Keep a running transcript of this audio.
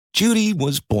Judy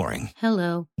was boring.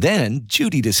 Hello. Then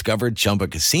Judy discovered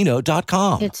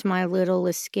ChumbaCasino.com. It's my little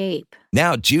escape.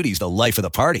 Now Judy's the life of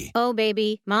the party. Oh,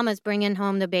 baby, mama's bringing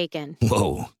home the bacon.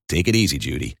 Whoa, take it easy,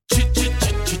 Judy.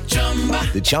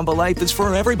 The Chumba life is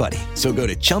for everybody. So go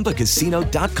to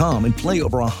ChumbaCasino.com and play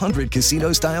over 100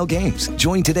 casino-style games.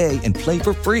 Join today and play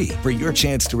for free for your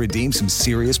chance to redeem some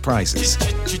serious prizes.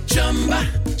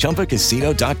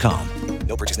 ChumbaCasino.com.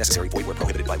 No purchase necessary. Void where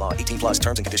prohibited by law. 18 plus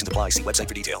terms and conditions apply. See website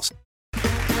for details.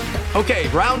 Okay,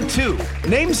 round two.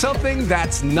 Name something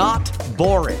that's not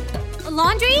boring. A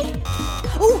laundry?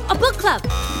 Ooh, a book club.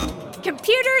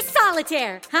 Computer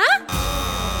solitaire, huh?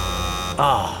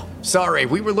 Ah, sorry,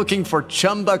 we were looking for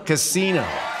Chumba Casino.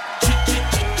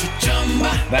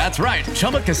 That's right,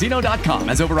 ChumbaCasino.com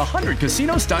has over 100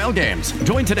 casino-style games.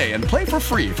 Join today and play for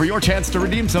free for your chance to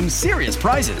redeem some serious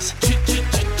prizes.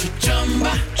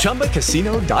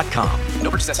 ChumbaCasino.com.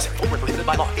 No purchase necessary. Void where prohibited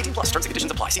by law. 18 plus terms and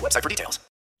conditions apply. See website for details.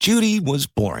 Judy was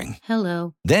boring.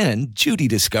 Hello. Then Judy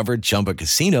discovered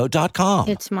ChumbaCasino.com.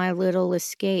 It's my little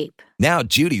escape. Now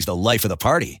Judy's the life of the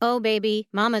party. Oh, baby,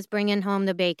 mama's bringing home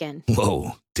the bacon.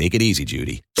 Whoa, take it easy,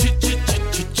 Judy.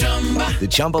 The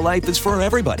Chumba life is for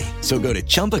everybody. So go to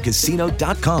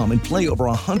ChumbaCasino.com and play over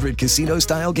 100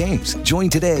 casino-style games. Join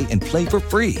today and play for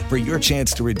free for your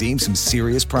chance to redeem some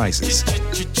serious prizes.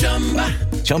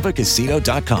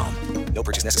 ChumbaCasino.com. No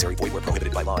purchase necessary. Void where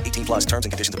prohibited by law. 18 plus terms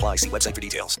and conditions apply. See website for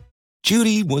details.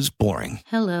 Judy was boring.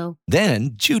 Hello.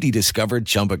 Then Judy discovered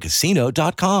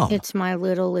ChumbaCasino.com. It's my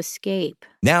little escape.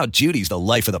 Now Judy's the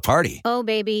life of the party. Oh,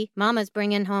 baby, mama's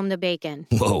bringing home the bacon.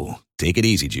 Whoa, take it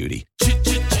easy, Judy.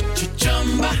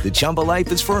 The Chumba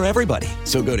life is for everybody.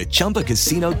 So go to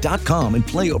ChumbaCasino.com and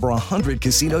play over 100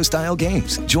 casino-style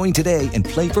games. Join today and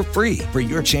play for free for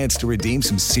your chance to redeem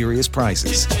some serious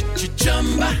prizes.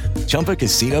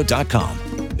 ChumbaCasino.com.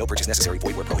 No purchase necessary.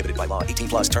 Void where prohibited by law. 18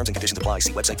 plus terms and conditions apply.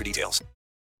 See website for details.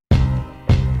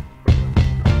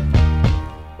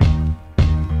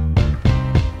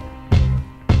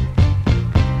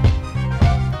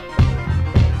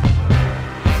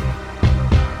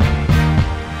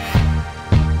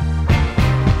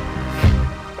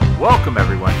 Welcome,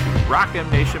 everyone, to Rock M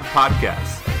Nation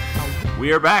Podcast.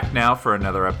 We are back now for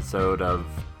another episode of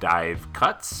Dive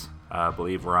Cuts. I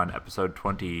believe we're on episode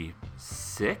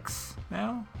 26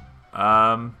 now.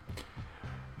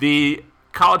 The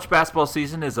college basketball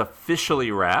season is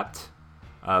officially wrapped.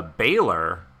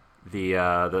 Baylor,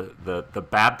 the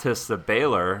Baptists of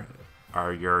Baylor,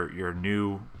 are your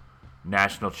new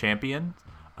national champion,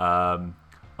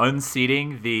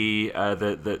 unseating the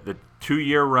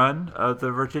 2-year run of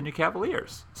the Virginia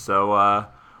Cavaliers. So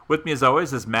with me as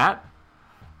always is Matt,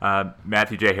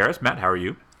 Matthew J. Harris. Matt, how are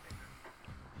you?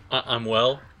 I'm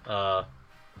well.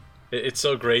 It's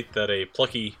so great that a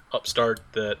plucky upstart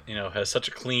that has such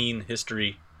a clean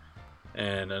history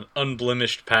and an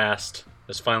unblemished past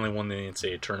has finally won the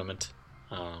NCAA tournament.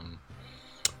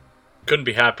 Couldn't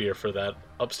be happier for that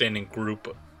upstanding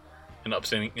group and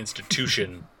upstanding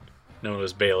institution known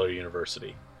as Baylor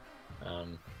University.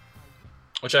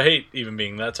 Which I hate even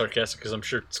being that sarcastic because I'm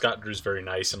sure Scott Drew's very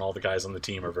nice and all the guys on the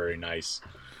team are very nice.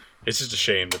 It's just a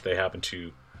shame that they happen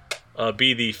to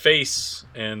be the face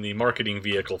and the marketing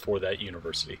vehicle for that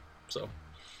university. So,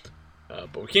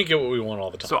 but we can't get what we want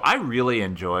all the time. So I really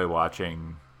enjoy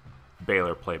watching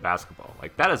Baylor play basketball.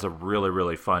 Like, that is a really,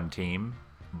 really fun team.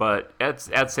 But at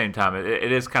the same time,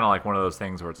 it is kind of like one of those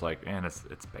things where it's like, man, it's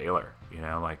Baylor,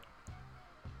 like.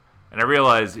 And I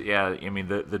realize,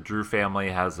 the Drew family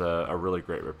has a really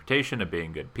great reputation of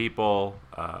being good people,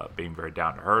 being very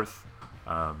down to earth.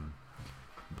 I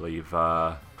believe,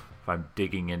 if I'm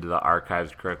digging into the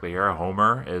archives correctly here,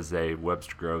 Homer is a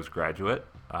Webster Groves graduate.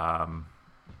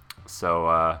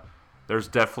 So there's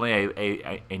definitely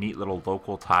a neat little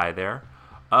local tie there.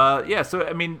 There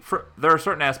are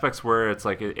certain aspects where it's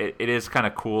like it is kind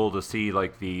of cool to see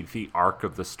like the arc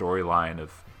of the storyline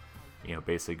of,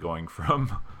 basically going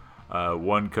from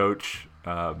one coach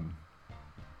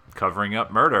covering up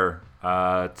murder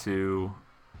to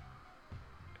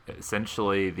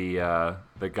essentially the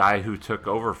guy who took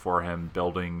over for him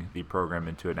building the program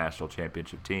into a national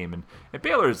championship team. And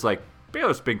Baylor's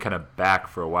been kind of back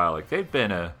for a while. Like, they've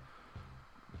been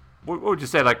what would you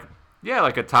say, like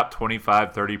a top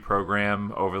 25, 30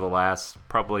 program over the last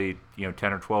probably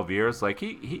 10 or 12 years. Like,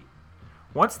 he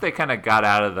once they kind of got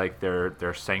out of like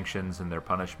their sanctions and their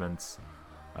punishments,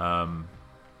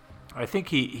 I think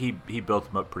he built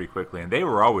them up pretty quickly, and they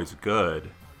were always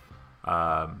good.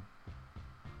 Obviously,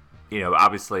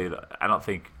 I don't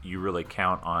think you really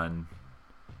count on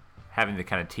having the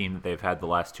kind of team that they've had the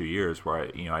last 2 years, where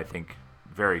I think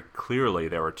very clearly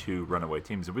there were two runaway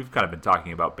teams. And we've kind of been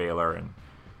talking about Baylor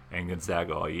and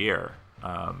Gonzaga all year.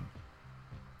 And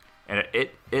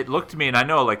it looked to me, and I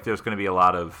know like there's going to be a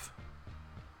lot of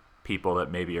people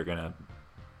that maybe are going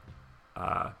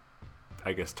to,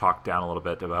 I guess, talk down a little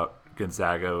bit about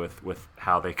Gonzaga with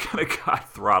how they kind of got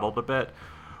throttled a bit.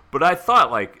 But I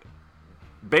thought like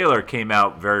Baylor came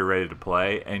out very ready to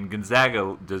play, and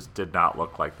Gonzaga just did not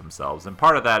look like themselves. And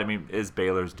part of that, I mean, is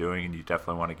Baylor's doing, and you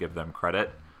definitely want to give them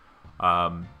credit.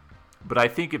 But I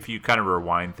think if you kind of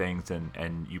rewind things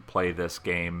and you play this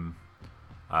game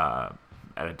at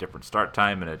a different start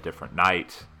time and a different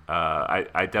night,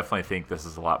 I definitely think this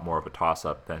is a lot more of a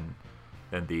toss-up than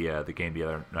the game the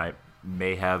other night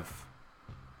may have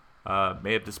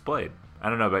displayed. I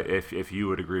don't know if you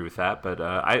would agree with that, but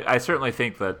I certainly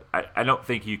think that I don't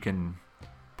think you can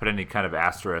put any kind of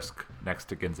asterisk next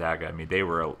to Gonzaga. I mean, they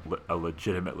were a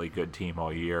legitimately good team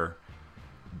all year,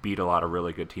 beat a lot of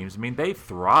really good teams. I mean, they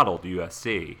throttled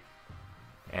USC,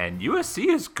 and USC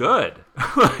is good.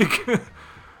 Like,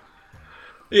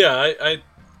 yeah,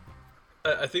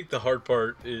 I think the hard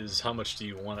part is how much do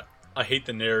you want to. I hate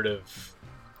the narrative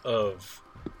of,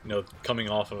 coming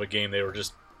off of a game they were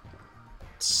just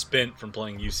spent from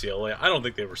playing UCLA. I don't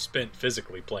think they were spent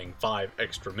physically playing 5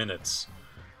 extra minutes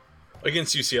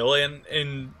against UCLA,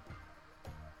 and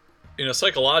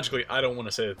psychologically, I don't want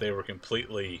to say that they were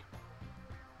completely,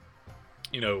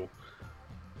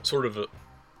 sort of a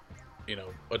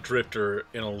drifter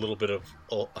in a little bit of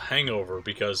a hangover,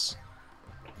 because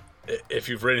if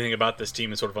you've read anything about this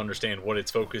team and sort of understand what its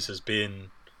focus has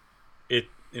been,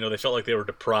 they felt like they were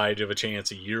deprived of a chance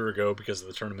a year ago because of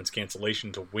the tournament's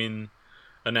cancellation to win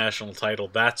a national title.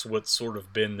 That's what's sort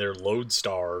of been their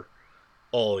lodestar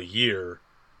all year.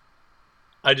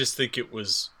 I just think it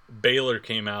was Baylor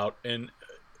came out, and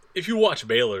if you watch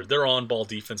Baylor, their on-ball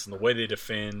defense and the way they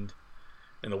defend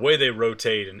and the way they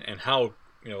rotate and how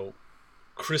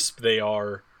crisp they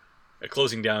are at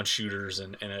closing down shooters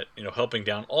and at helping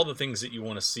down, all the things that you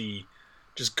want to see,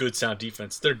 just good sound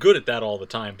defense. They're good at that all the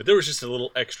time, but there was just a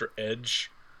little extra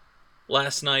edge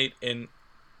last night, and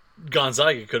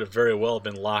Gonzaga could have very well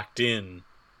been locked in,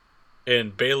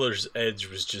 and Baylor's edge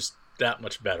was just that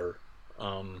much better.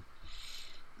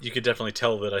 You could definitely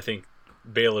tell that I think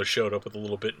Baylor showed up with a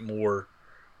little bit more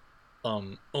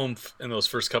oomph in those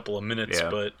first couple of minutes, yeah.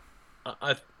 But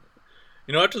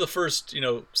after the first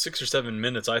 6 or 7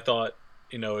 minutes, I thought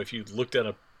if you looked at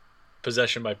a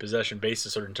possession by possession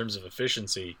basis or in terms of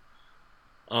efficiency,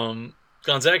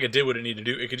 Gonzaga did what it needed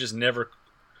to do. It could just never.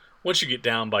 Once you get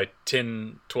down by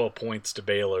 10, 12 points to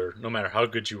Baylor, no matter how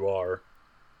good you are,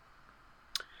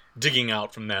 digging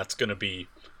out from that's going to be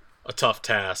a tough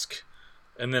task.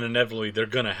 And then inevitably they're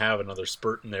going to have another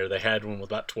spurt in there. They had one with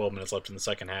about 12 minutes left in the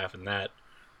second half, and that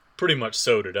pretty much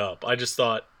sewed it up. I just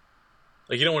thought,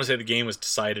 you don't want to say the game was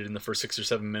decided in the first 6 or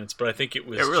 7 minutes, but I think it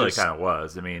was. It really kind of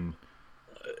was. I mean,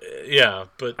 yeah,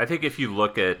 but I think if you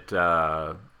look at,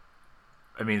 for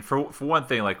one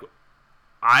thing,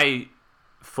 I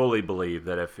fully believe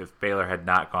that if Baylor had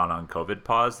not gone on COVID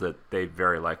pause, that they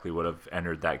very likely would have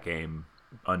entered that game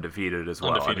undefeated as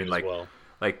well.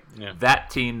 That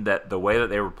team, that the way that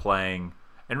they were playing,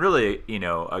 and really,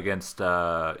 against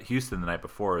Houston the night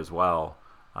before as well,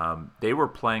 they were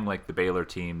playing like the Baylor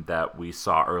team that we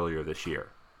saw earlier this year.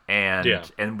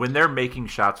 And when they're making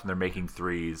shots, when they're making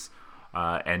threes,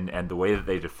 and the way that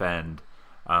they defend,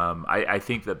 I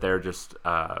think that they're just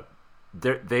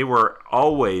they were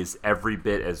always every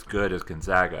bit as good as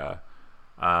Gonzaga.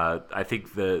 I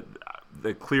think the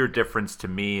clear difference to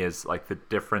me is the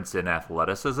difference in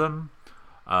athleticism.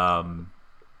 And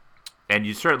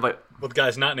you certainly with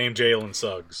guys not named Jalen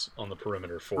Suggs on the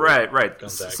perimeter for right.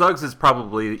 Gonzaga. Suggs is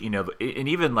probably and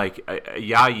even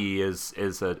Yayi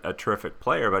is a terrific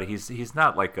player, but he's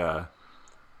not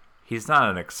he's not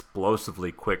an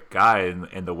explosively quick guy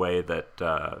in the way that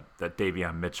that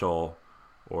Davion Mitchell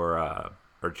or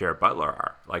Jared Butler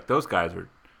are. Those guys are,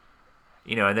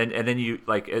 and then you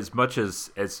as much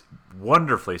as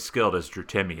wonderfully skilled as Drew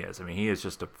Timme is. I mean, he is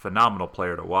just a phenomenal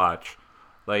player to watch.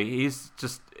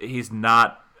 He's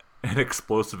not an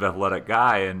explosive athletic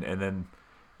guy, and then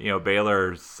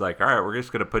Baylor's all right, we're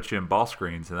just gonna put you in ball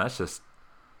screens, and that's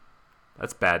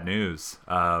bad news.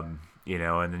 And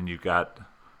then you've got,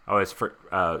 I always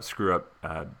screw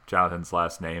up Jonathan's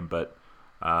last name, but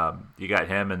you got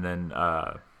him, and then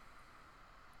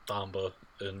Thamba,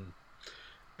 and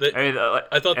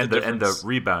I thought the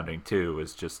rebounding too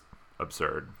was just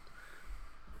absurd.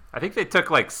 I think they took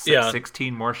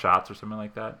 16 more shots or something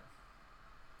like that.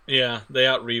 Yeah, they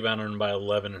out-rebounded them by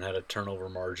 11 and had a turnover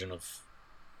margin of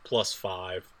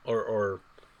 +5. Or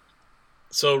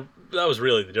So that was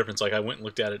really the difference. Like I went and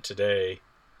looked at it today.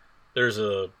 There's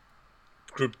a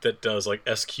group that does like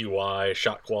SQI,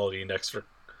 shot quality index for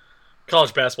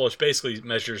college basketball, which basically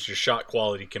measures your shot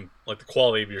quality, like the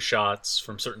quality of your shots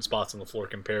from certain spots on the floor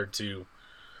compared to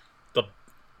the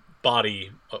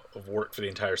body of work for the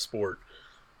entire sport.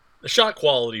 The shot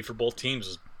quality for both teams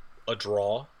is a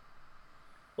draw.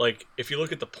 Like, if you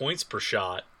look at the points per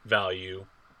shot value,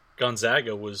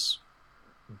 Gonzaga was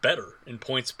better in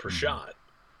points per shot.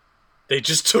 They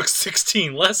just took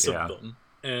 16 less of them.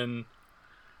 And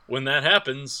when that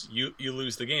happens, you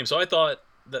lose the game. So I thought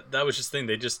that was just the thing.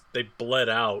 They bled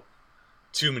out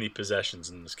too many possessions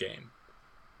in this game.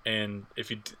 And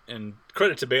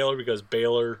credit to Baylor, because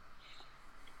Baylor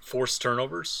forced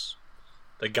turnovers.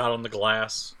 They got on the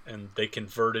glass and they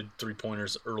converted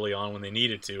 3-pointers early on when they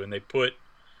needed to, and they put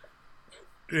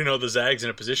the Zags in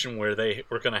a position where they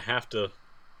were going to have to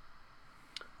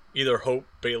either hope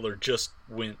Baylor just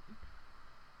went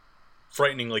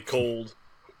frighteningly cold.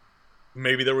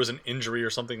 Maybe there was an injury or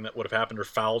something that would have happened, or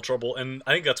foul trouble. And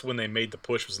I think that's when they made the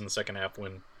push, was in the second half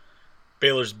when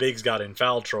Baylor's bigs got in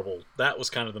foul trouble. That was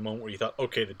kind of the moment where you thought,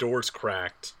 okay, the door's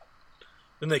cracked.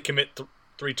 Then they commit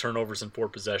 3 turnovers in 4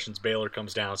 possessions. Baylor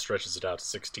comes down, stretches it out to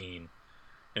 16,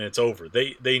 and it's over.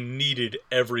 They needed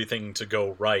everything to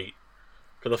go right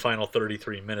for the final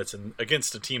 33 minutes. And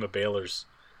against a team of Baylor's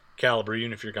caliber,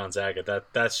 even if you're Gonzaga,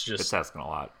 that's just... It's asking a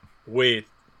lot.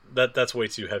 That's way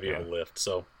too heavy of a lift.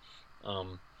 So...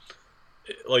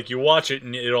 like you watch it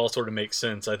and it all sort of makes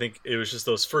sense. I think it was just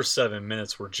those first 7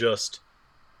 minutes were just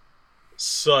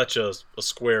such a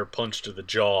square punch to the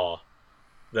jaw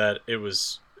that it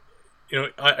was,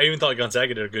 I even thought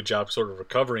Gonzaga did a good job sort of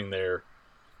recovering there.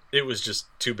 It was just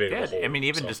too big of a hole. I mean,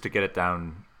 even just to get it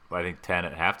down, I think 10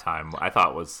 at halftime, I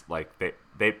thought was like they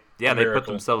put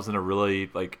themselves in a really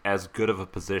like as good of a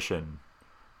position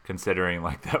considering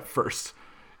like that first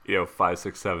 5,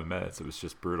 6, 7 minutes. It was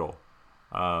just brutal.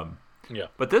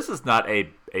 But this is not a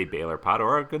Baylor pod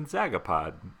or a Gonzaga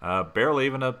pod, barely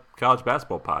even a college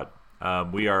basketball pod.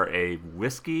 We are a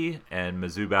whiskey and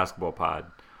Mizzou basketball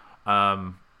pod.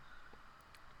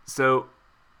 So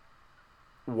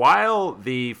while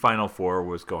the Final Four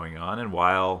was going on, and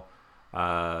while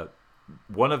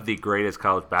one of the greatest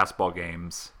college basketball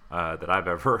games that I've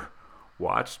ever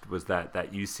watched was that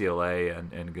UCLA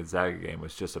and Gonzaga game,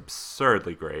 was just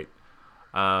absurdly great.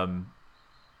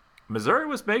 Missouri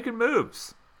was making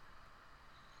moves.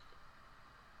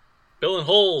 Filling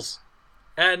holes,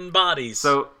 adding bodies.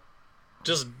 So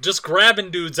just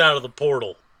grabbing dudes out of the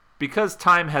portal. Because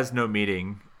time has no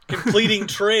meaning. Completing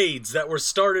trades that were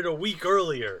started a week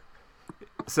earlier.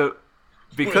 So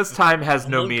because time has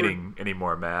no meaning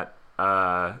anymore, Matt,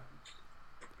 I'm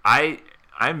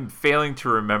failing to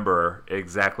remember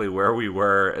exactly where we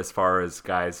were as far as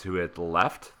guys who had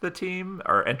left the team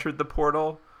or entered the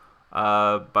portal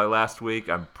by last week.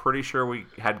 I'm pretty sure we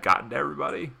had gotten to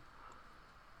everybody.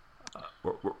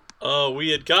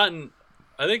 We had gotten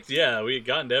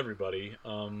to everybody.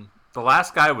 The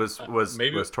last guy was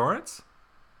Torrance?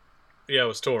 Yeah, it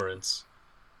was Torrance.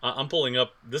 I'm pulling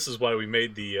up. This is why we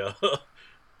made the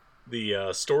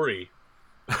story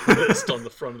list on the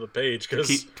front of the page,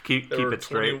 because keep it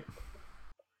straight.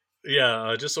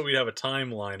 Yeah, just so we'd have a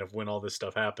timeline of when all this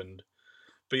stuff happened.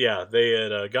 But yeah, they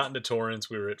had gotten to Torrance.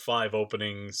 We were at 5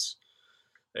 openings,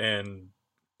 and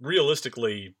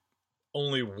realistically,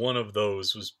 only one of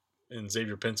those was, and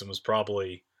Xavier Pinson was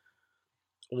probably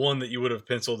one that you would have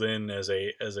penciled in as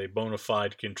a bona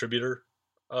fide contributor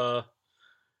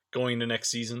going into next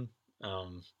season.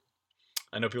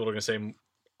 I know people are going to say,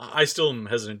 I still am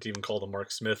hesitant to even call the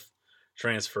Mark Smith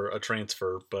transfer a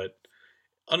transfer, but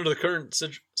under the current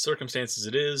circumstances,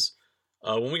 it is.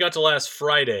 When we got to last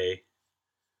Friday,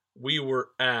 we were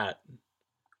at,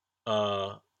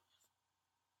 last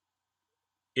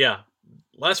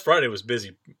Friday was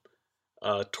busy.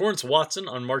 Torrance Watson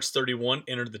on March 31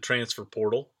 entered the transfer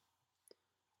portal.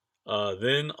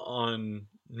 Then on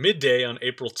midday on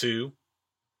April 2,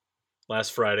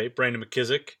 last Friday, Brandon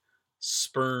McKissick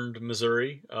spurned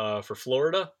Missouri for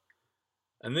Florida.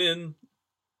 And then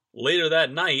later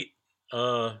that night,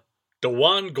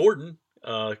 DeJuan Gordon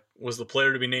was the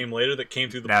player to be named later that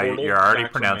came through the portal. Now you're already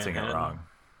pronouncing it wrong.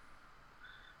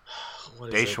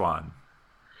 Deshaun.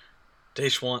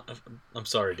 I'm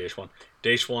sorry, Deshaun.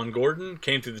 Deshaun Gordon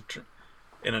came through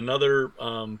in another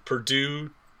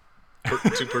Purdue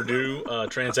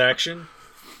transaction.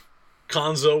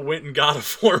 Konzo went and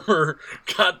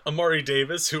got Amari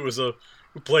Davis, who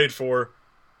played for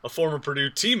a former Purdue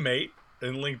teammate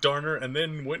in Link Darner, and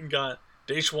then went and got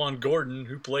Deshaun Gordon,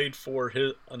 who played for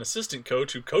an assistant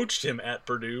coach who coached him at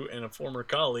Purdue and a former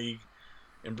colleague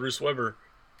and Bruce Weber.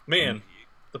 Man,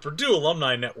 the Purdue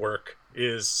Alumni Network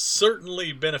is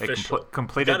certainly beneficial. They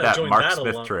completed Gotta that join Mark that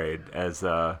Smith trade as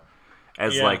Yeah.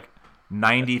 like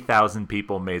 90,000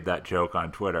 people made that joke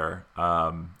on Twitter.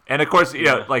 And of course,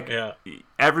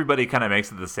 everybody kind of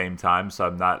makes it at the same time. So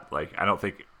I'm not like, I don't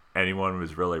think anyone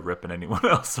was really ripping anyone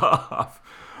else off.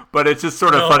 But it's just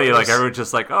sort of funny. Like everyone's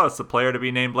just like, oh, it's the player to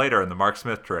be named later in the Mark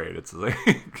Smith trade. It's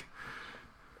like,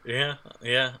 yeah.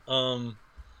 And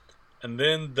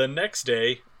then the next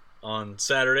day on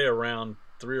Saturday around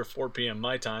 3 or 4 p.m.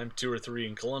 my time, 2 or 3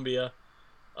 in Columbia,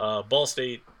 Ball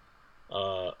State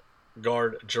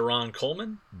guard Jerron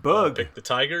Coleman picked the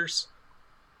Tigers.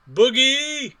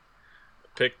 Boogie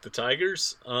picked the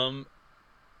Tigers. And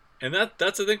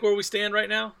that's I think where we stand right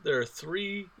now. There are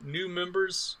 3 new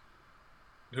members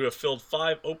who have filled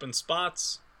 5 open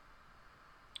spots,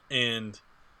 and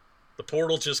the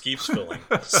portal just keeps filling.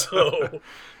 So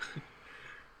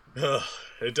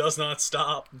it does not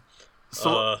stop.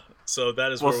 So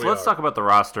that is where we are. Let's talk about the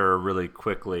roster really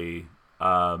quickly.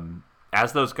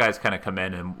 As those guys kind of come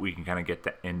in, and we can kind of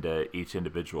get into each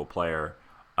individual player.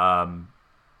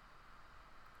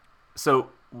 So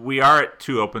we are at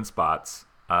 2 open spots.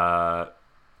 I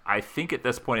think at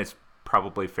this point it's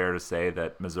probably fair to say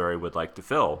that Missouri would like to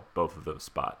fill both of those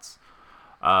spots.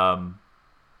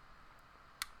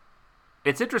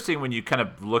 It's interesting when you kind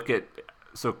of look at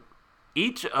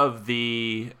each of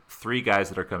the 3 guys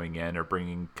that are coming in are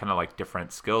bringing kind of like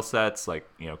different skill sets. Like,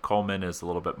 Coleman is a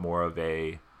little bit more of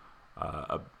a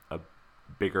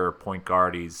bigger point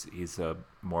guard. He's a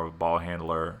more of a ball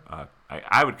handler.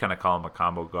 I would kind of call him a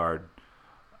combo guard.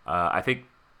 I think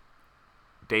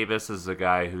Davis is a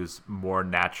guy who's more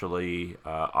naturally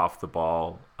off the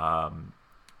ball,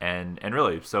 and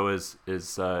really so is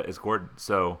Gordon.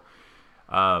 So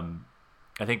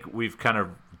I think we've kind of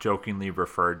jokingly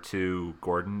referred to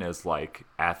Gordon as like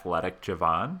athletic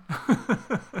Javon.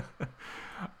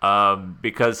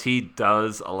 Because he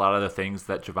does a lot of the things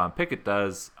that Javon Pickett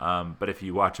does, but if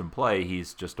you watch him play,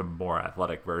 he's just a more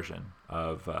athletic version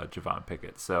of Javon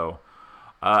Pickett. So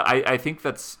I think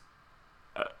that's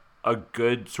a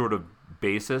good sort of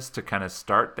basis to kind of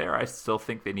start there. I still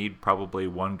think they need probably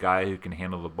one guy who can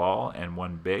handle the ball and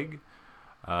one big.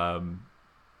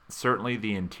 Certainly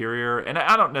the interior, and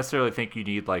I don't necessarily think you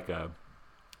need like a,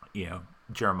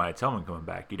 Jeremiah Tillman coming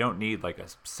back. You don't need like a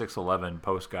 6'11"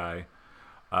 post guy.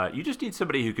 You just need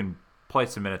somebody who can play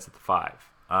some minutes at the 5.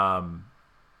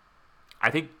 I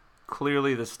think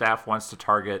clearly the staff wants to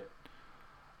target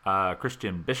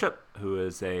Christian Bishop, who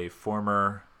is a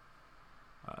former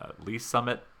Lee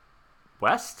Summit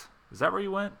West. Is that where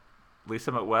you went? Lee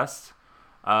Summit West.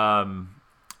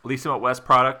 Lee Summit West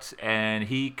product, and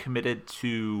he committed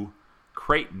to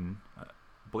Creighton. I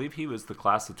believe he was the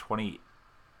class of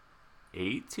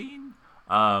 2018.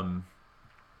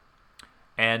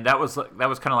 And that was kind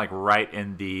of like right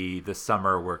in the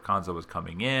summer where Konzo was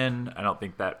coming in. I don't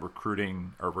think that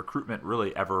recruitment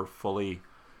really ever fully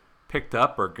picked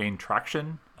up or gained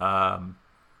traction. And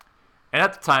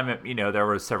at the time, there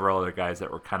were several other guys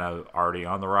that were kind of already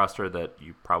on the roster that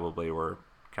you probably were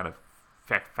kind of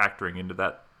factoring into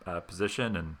that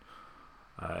position, and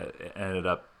it ended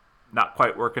up not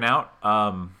quite working out.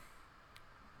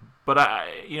 But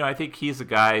I think he's a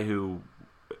guy who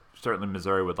certainly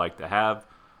Missouri would like to have.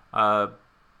 I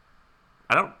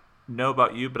don't know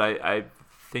about you, but I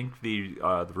think the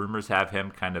rumors have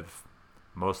him kind of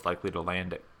most likely to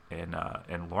land in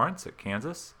Lawrence at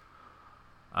Kansas.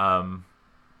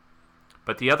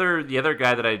 But the other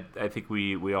guy that I think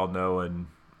we all know and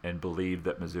believe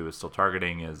that Mizzou is still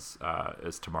targeting is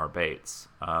Tamar Bates.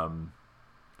 The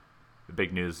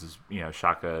big news is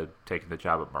Shaka taking the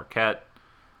job at Marquette.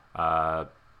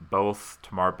 Both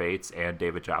Tamar Bates and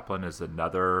David Joplin is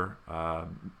another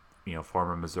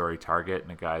former Missouri target,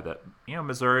 and a guy that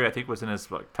Missouri I think was in his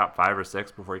top 5 or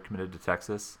 6 before he committed to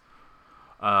Texas.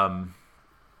 So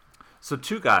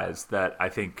 2 guys that I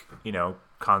think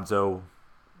Konzo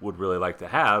would really like to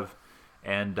have,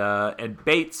 and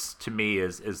Bates to me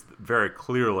is very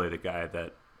clearly the guy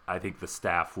that I think the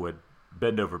staff would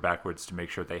bend over backwards to make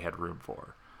sure they had room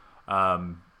for.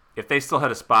 If they still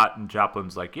had a spot and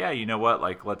Joplin's like, yeah, you know what,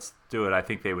 like let's do it, I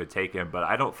think they would take him, but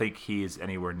I don't think he's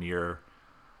anywhere near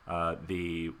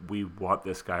we want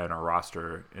this guy on our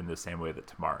roster in the same way that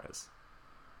Tamar is.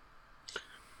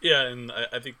 Yeah, and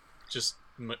I think just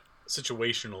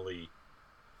situationally,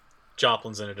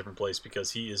 Joplin's in a different place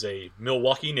because he is a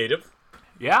Milwaukee native.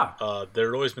 Yeah. There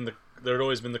had always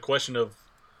been the question of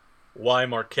why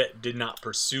Marquette did not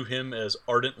pursue him as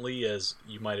ardently as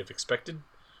you might have expected.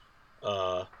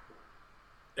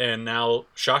 And now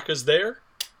Shaka's there,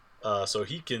 so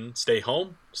he can stay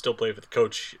home, still play for the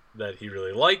coach that he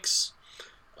really likes.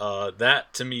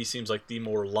 That, to me, seems like the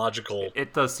more logical...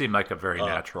 It does seem like a very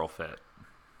natural fit.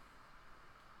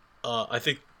 I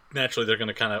think naturally they're going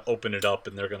to kind of open it up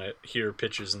and they're going to hear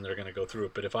pitches and they're going to go through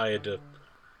it. But if I had to...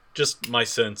 Just my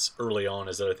sense early on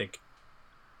is that I think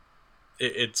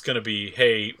it's going to be,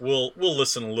 hey, we'll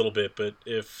listen a little bit, but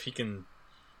if he can,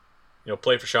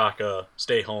 play for Shaka,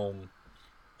 stay home,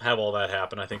 have all that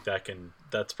happen, I think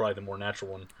that's probably the more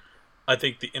natural one. I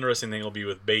think the interesting thing will be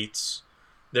with Bates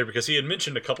there, because he had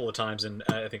mentioned a couple of times, and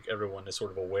I think everyone is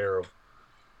sort of aware of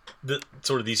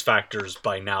these factors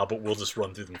by now, but we'll just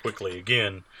run through them quickly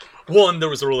again. One, there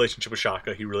was a relationship with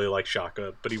Shaka. He really liked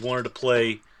Shaka, but he wanted to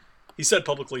play, he said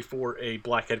publicly, for a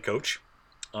black head coach.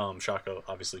 Shaka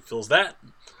obviously fills that.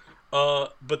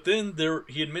 But then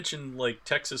he had mentioned like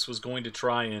Texas was going to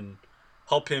try and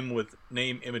help him with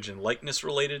name, image, and likeness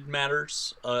related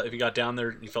matters. If he got down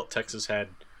there, he felt Texas had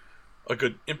a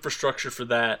good infrastructure for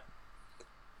that.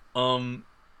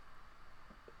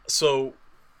 So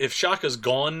if Shaka's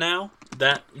gone now,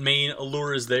 that main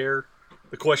allure is there.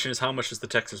 The question is, how much does the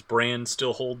Texas brand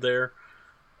still hold there?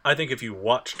 I think if you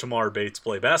watch Tamar Bates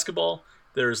play basketball,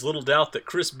 there is little doubt that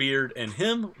Chris Beard and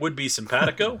him would be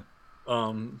simpatico.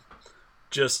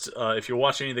 If you're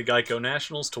watching any of the Geico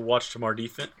Nationals, to watch Tamar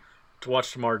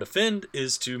defend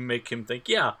is to make him think,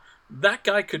 yeah, that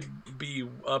guy could be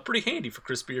pretty handy for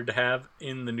Chris Beard to have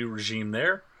in the new regime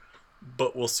there.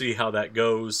 But we'll see how that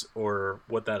goes, or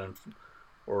what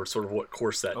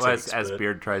course that takes. As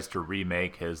Beard tries to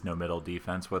remake his no-middle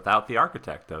defense without the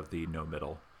architect of the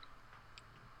no-middle.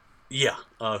 Yeah,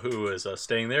 who is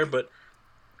staying there. But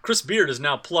Chris Beard has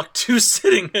now plucked 2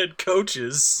 sitting head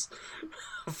coaches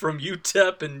from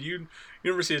UTEP and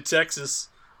University of Texas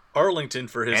Arlington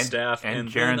for his staff. And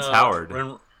Jerrance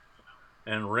Howard.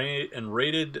 And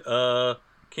raided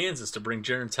Kansas to bring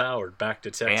Jerrance Howard back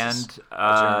to Texas.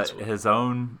 And his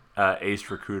own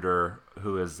ace recruiter,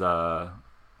 who is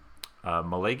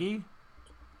Malegi?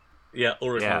 Yeah,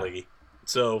 Ulrich Malegi.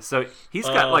 So he's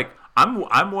got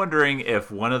I'm wondering if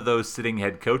one of those sitting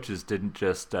head coaches didn't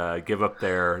just give up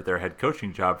their head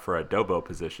coaching job for a Dobo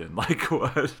position,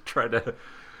 trying to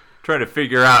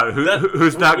figure out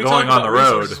who's not going on the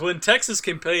road. When Texas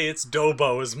can pay its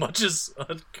Dobo as much as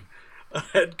a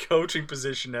head coaching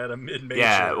position at a mid-major.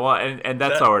 Yeah, well, and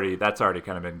that's already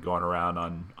kind of been going around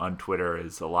on Twitter.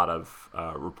 Is a lot of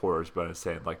reporters been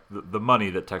saying like the money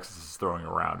that Texas is throwing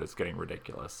around is getting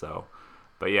ridiculous. So.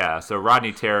 But yeah, so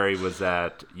Rodney Terry was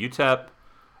at UTEP.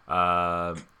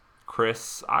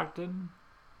 Chris Ogden?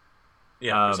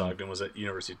 Yeah, Chris Ogden was at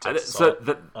University of Texas.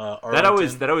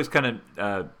 That always kind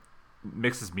of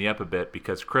mixes me up a bit,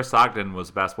 because Chris Ogden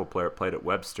was a basketball player, played at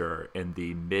Webster in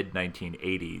the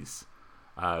mid-1980s,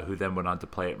 who then went on to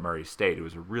play at Murray State. He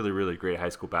was a really, really great high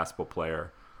school basketball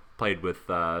player. Played with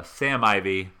Sam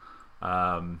Ivey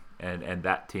and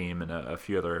that team and a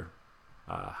few other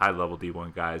high-level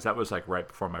D1 guys. That was like right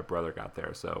before my brother got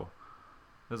there. So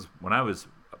this is when I was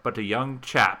but a young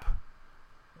chap.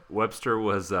 Webster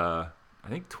was, I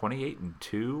think,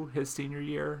 28-2 his senior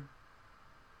year,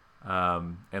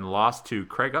 and lost to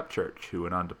Craig Upchurch, who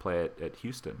went on to play at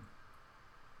Houston.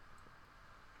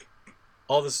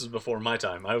 All this is before my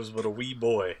time. I was but a wee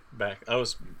boy back. I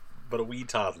was but a wee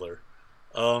toddler.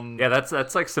 Yeah, that's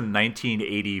like some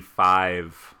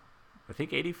 1985. I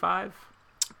think 85.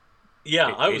 Yeah,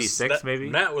 I was 86 maybe.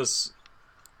 Matt was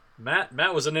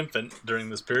an infant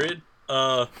during this period.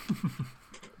 But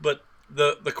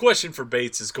the question for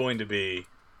Bates is going to be,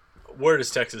 where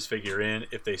does Texas figure in,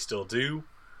 if they still do?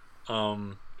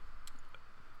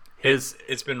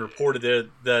 It's been reported that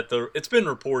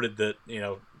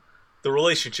the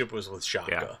relationship was with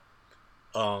Shaka.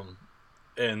 Yeah.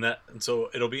 And so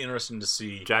it'll be interesting to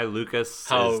see. Jai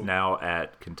Lucas is now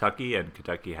at Kentucky, and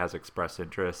Kentucky has expressed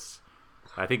interest.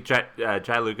 I think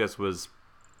Jai Lucas was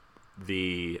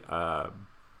the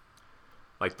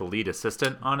the lead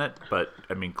assistant on it, but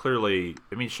clearly,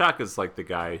 Shaka's like the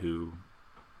guy who,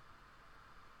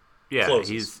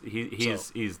 closes.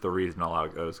 he's the reason a lot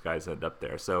of those guys end up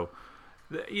there. So,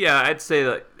 yeah, I'd say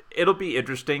that it'll be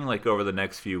interesting, over the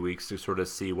next few weeks, to sort of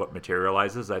see what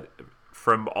materializes.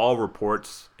 From all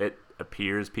reports, it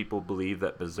appears people believe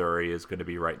that Missouri is going to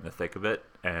be right in the thick of it,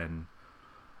 and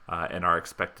are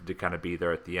expected to kind of be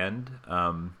there at the end.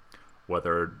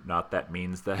 Whether or not that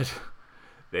means that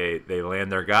they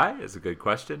land their guy is a good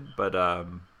question. But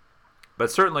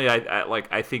certainly,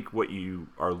 I think what you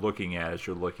are looking at is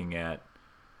you're looking at,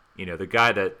 the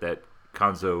guy that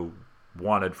Konzo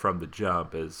wanted from the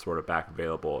jump is sort of back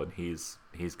available, and he's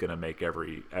going to make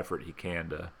every effort he can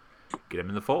to get him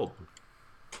in the fold.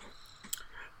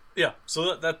 Yeah,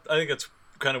 so that I think that's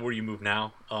kind of where you move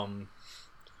now.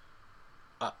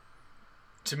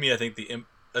 To me, I think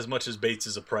as much as Bates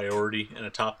is a priority and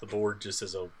atop the board, just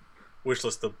as a wish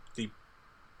list, the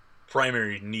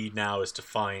primary need now is to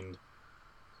find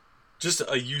just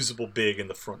a usable big in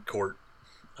the front court.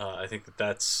 I think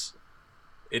that's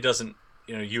it. Doesn't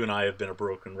you and I have been a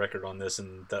broken record on this,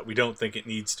 and that we don't think it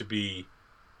needs to be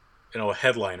a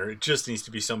headliner. It just needs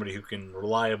to be somebody who can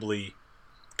reliably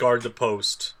guard the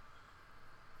post.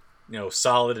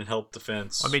 Solid and help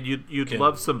defense. I mean, you'd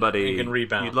love somebody. Can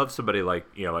rebound. You'd love somebody like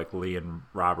like Liam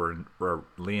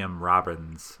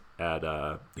Robbins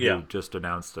who just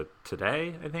announced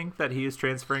today. I think that he is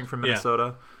transferring from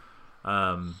Minnesota.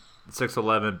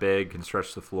 6'11", big, can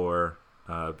stretch the floor,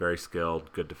 very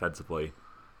skilled, good defensively.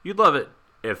 You'd love it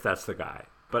if that's the guy.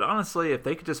 But honestly, if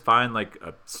they could just find like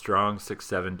a strong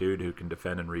 6'7" dude who can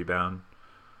defend and rebound,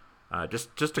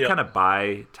 just to kind of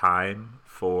buy time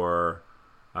for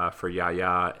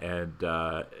Yaya and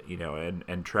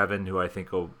and Trevin, who I think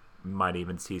might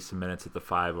even see some minutes at the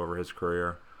 5 over his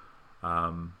career.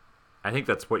 I think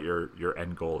that's what your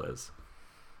end goal is.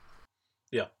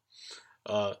 Yeah.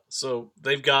 So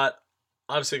they've got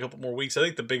obviously a couple more weeks. I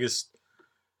think the biggest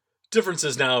difference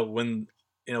is now when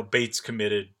Bates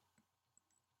committed.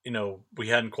 We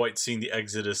hadn't quite seen the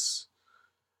exodus,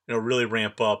 really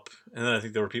ramp up, and then I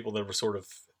think there were people that were sort of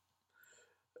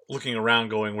looking around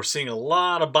going, we're seeing a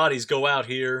lot of bodies go out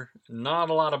here, not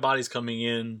a lot of bodies coming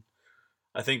in.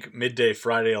 I think midday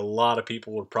Friday, a lot of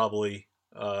people were probably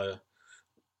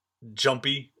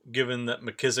jumpy, given that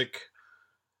McKissick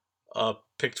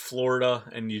picked Florida,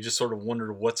 and you just sort of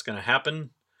wondered what's going to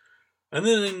happen. And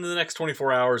then in the next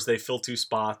 24 hours, they fill 2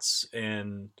 spots,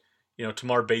 and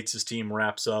Tamar Bates' team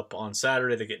wraps up on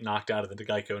Saturday. They get knocked out of the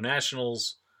Geico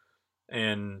Nationals,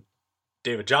 and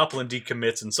David Joplin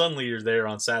decommits, and suddenly you're there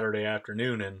on Saturday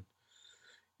afternoon, and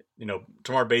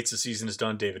Tamar Bates' season is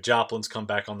done. David Joplin's come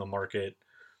back on the market.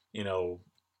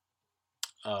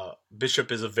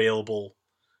 Bishop is available,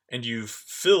 and you've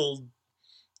filled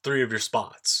 3 of your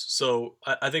spots. So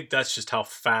I think that's just how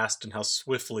fast and how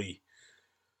swiftly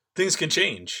things can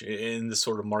change in this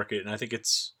sort of market, and I think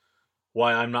it's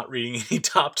why I'm not reading any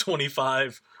top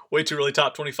 25, way too early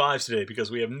top 25s today,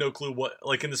 because we have no clue what,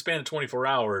 like in the span of 24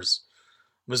 hours,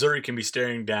 Missouri can be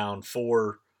staring down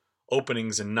 4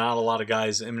 openings and not a lot of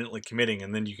guys imminently committing.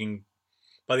 And then you can,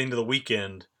 by the end of the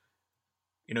weekend,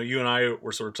 you and I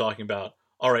were sort of talking about,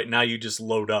 all right, now you just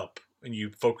load up and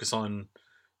you focus on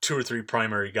 2 or 3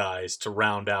 primary guys to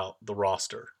round out the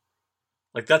roster.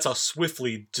 Like that's how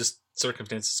swiftly just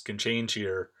circumstances can change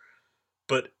here.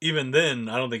 But even then,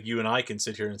 I don't think you and I can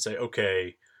sit here and say,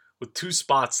 okay, with 2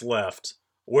 spots left,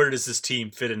 where does this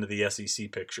team fit into the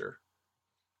SEC picture?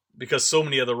 Because so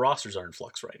many other rosters are in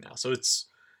flux right now. So it's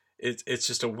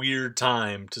just a weird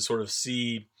time to sort of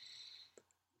see,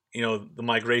 the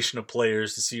migration of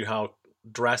players, to see how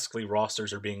drastically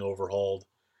rosters are being overhauled,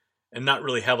 and not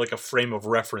really have like a frame of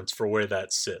reference for where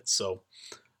that sits. So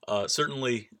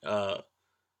certainly a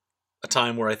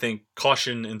time where I think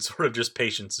caution and sort of just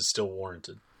patience is still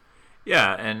warranted.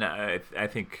 Yeah, and I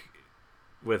think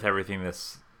with everything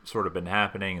that's sort of been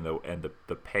happening and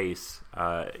the pace,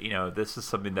 this is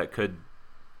something that could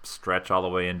stretch all the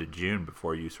way into June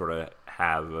before you sort of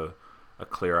have a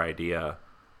clear idea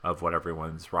of what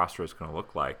everyone's roster is going to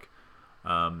look like.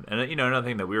 And another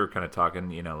thing that we were kind of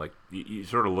talking, like you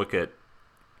sort of look at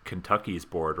Kentucky's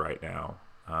board right now,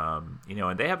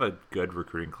 and they have a good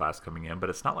recruiting class coming in, but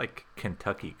it's not like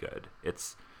Kentucky good.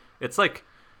 It's like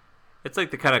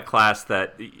the kind of class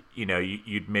that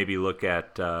you'd maybe look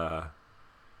at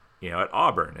at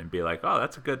Auburn and be like, oh,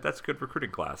 that's a good recruiting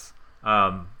class.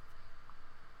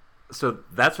 So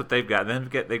that's what they've got. And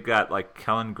then they've got like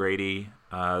Kellen Grady.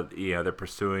 They're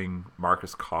pursuing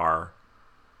Marcus Carr,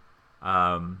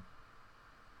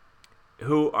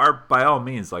 who are by all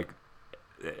means like,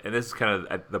 and this is kind of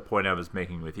at the point I was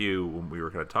making with you when we were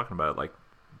kind of talking about it, like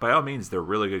by all means they're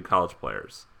really good college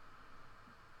players.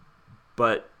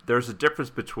 But there's a difference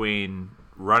between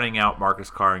running out Marcus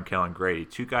Carr and Kellen Grady,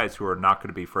 2 guys who are not going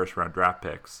to be first-round draft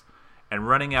picks, and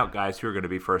running out guys who are going to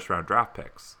be first-round draft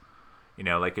picks.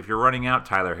 Like if you're running out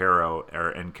Tyler Harrow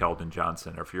and Keldon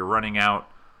Johnson, or if you're running out,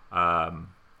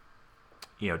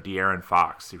 De'Aaron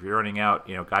Fox, if you're running out,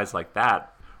 guys like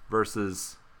that,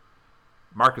 versus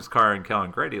Marcus Carr and Kellen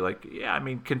Grady, like, yeah, I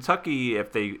mean, Kentucky,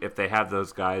 if they have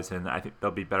those guys, and I think they'll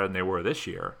be better than they were this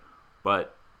year,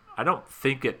 but I don't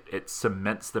think it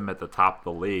cements them at the top of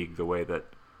the league the way that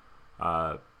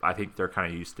I think they're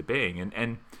kind of used to being.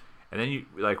 And then you,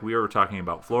 like we were talking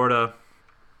about Florida,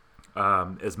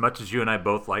 As much as you and I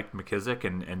both like McKissick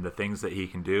and the things that he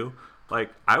can do,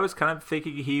 like I was kind of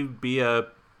thinking he'd be a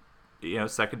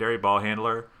secondary ball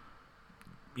handler,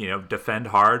 defend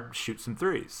hard, shoot some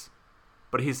threes.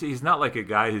 But he's not like a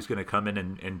guy who's going to come in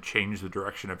and change the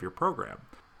direction of your program.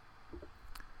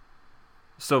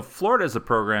 So Florida as a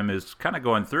program is kind of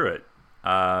going through it.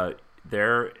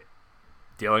 They're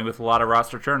dealing with a lot of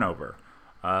roster turnover.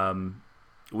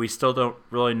 We still don't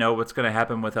really know what's going to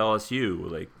happen with LSU.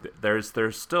 Like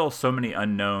there's still so many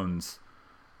unknowns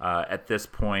at this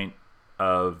point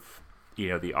of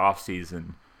the off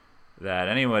season that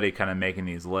anybody kind of making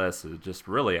these lists is just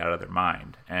really out of their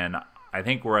mind. And I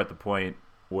think we're at the point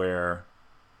where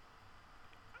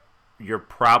you're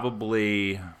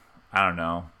probably, I don't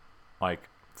know, like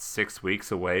 6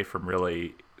 weeks away from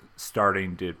really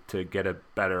starting to get a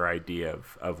better idea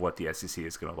of what the SEC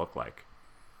is going to look like.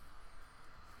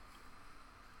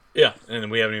 Yeah, and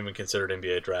we haven't even considered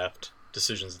NBA draft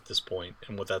decisions at this point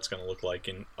and what that's going to look like.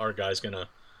 And our guys going to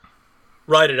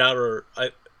ride it out?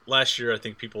 Last year, I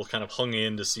think people kind of hung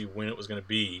in to see when it was going to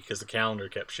be because the calendar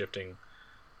kept shifting.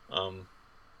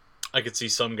 I could see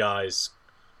some guys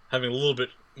having a little bit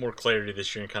more clarity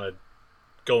this year and kind of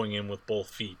going in with both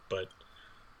feet. But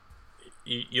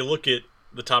you look at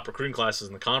the top recruiting classes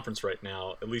in the conference right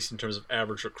now, at least in terms of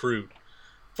average recruit,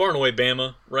 far and away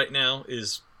Bama right now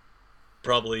is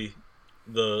probably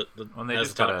the they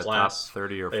just got a class. Top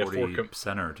 30 or 40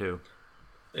 center too.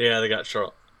 Yeah, they got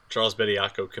Charles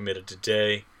Bediako committed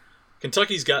today.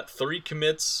 Kentucky's got 3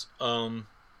 commits.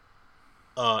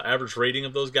 Average rating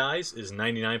of those guys is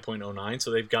 99.09,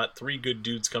 so they've got 3 good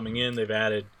dudes coming in. They've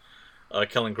added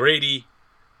Kellen Grady.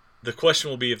 The question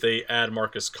will be if they add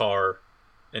Marcus Carr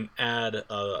and add,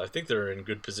 I think they're in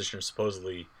good position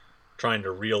supposedly trying to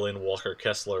reel in Walker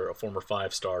Kessler, a former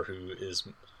 5-star who is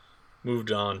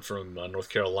moved on from North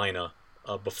Carolina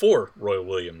before Roy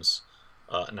Williams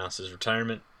announced his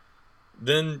retirement.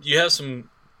 Then you have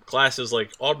some classes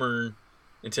like Auburn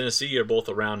and Tennessee are both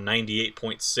around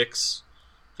 98.6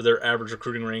 for their average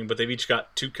recruiting rating, but they've each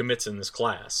got 2 commits in this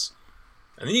class.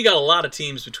 And then you got a lot of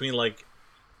teams between like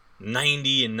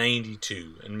 90 and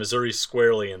 92, and Missouri's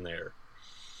squarely in there.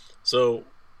 So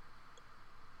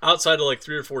outside of like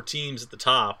 3 or 4 teams at the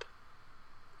top,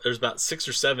 there's about 6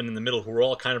 or 7 in the middle who are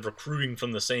all kind of recruiting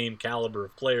from the same caliber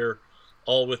of player,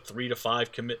 all with 3 to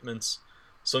 5 commitments.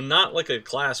 So not like a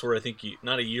class where I think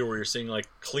not a year where you're seeing like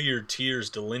clear tiers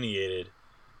delineated.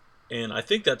 And I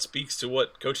think that speaks to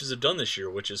what coaches have done this year,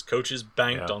 which is coaches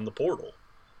banked on the portal.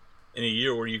 In a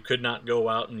year where you could not go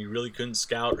out and you really couldn't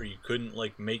scout or you couldn't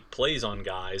like make plays on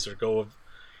guys or go,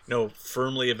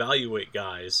 firmly evaluate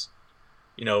guys,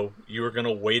 you were going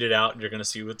to wait it out and you're going to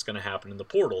see what's going to happen in the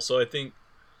portal. So I think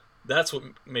that's what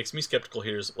makes me skeptical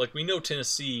here is like we know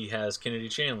Tennessee has Kennedy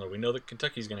Chandler. We know that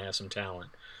Kentucky's going to have some talent.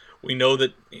 We know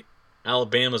that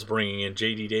Alabama's bringing in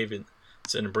J.D. Davidson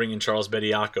and bringing Charles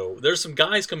Bediako. There's some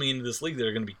guys coming into this league that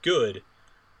are going to be good,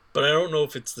 but I don't know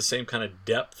if it's the same kind of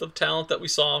depth of talent that we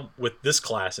saw with this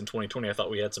class in 2020. I thought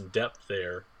we had some depth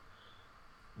there.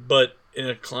 But in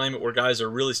a climate where guys are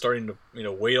really starting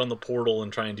to wait on the portal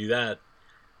and try and do that,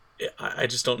 I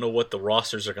just don't know what the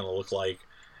rosters are going to look like.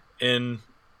 And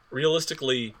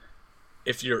realistically,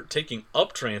 if you're taking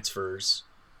up transfers,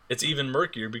 it's even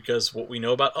murkier because what we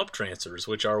know about up transfers,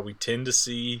 which are we tend to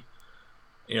see,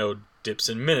 dips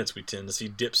in minutes, we tend to see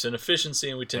dips in efficiency,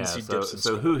 and we tend to see dips in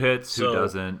score. So who hits, who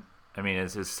doesn't? I mean,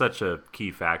 it's such a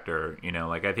key factor.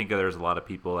 Like I think there's a lot of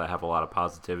people that have a lot of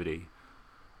positivity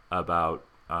about,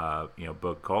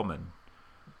 Boog Coleman,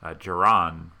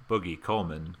 Jerron Boogie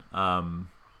Coleman.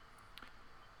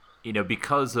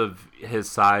 Because of his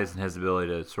size and his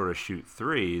ability to sort of shoot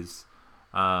threes.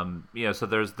 So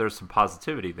there's some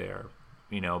positivity there,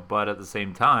 but at the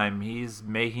same time, he's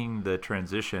making the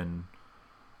transition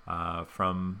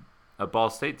from a Ball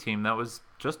State team that was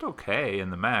just okay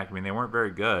in the MAC. I mean, they weren't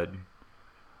very good.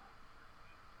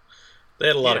 They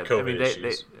had a lot of COVID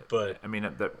issues, but I mean,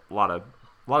 a lot of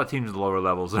teams at the lower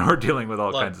levels are dealing with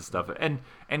all kinds of stuff.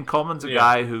 And Coleman's a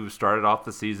guy who started off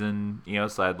the season,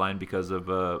 sidelined because of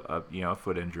a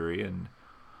foot injury,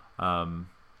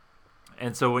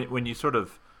 and so when you sort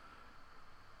of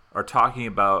are talking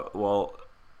about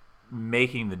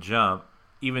making the jump,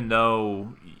 even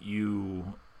though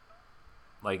you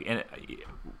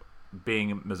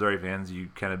being Missouri fans, you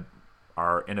kind of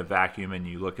are in a vacuum and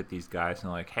you look at these guys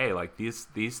and like, hey, like these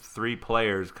 3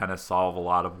 players kind of solve a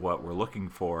lot of what we're looking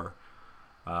for,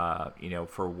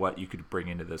 for what you could bring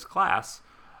into this class.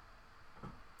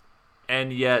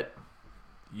 And yet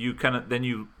you then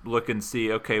you look and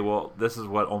see, okay, well, this is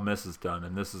what Ole Miss has done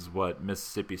and this is what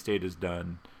Mississippi State has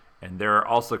done. and they're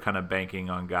also kind of banking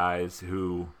on guys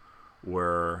who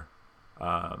were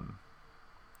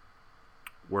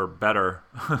better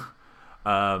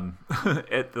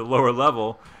at the lower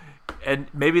level, and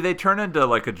maybe they turn into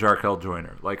like a Jarkel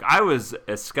Joyner. Like, I was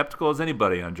as skeptical as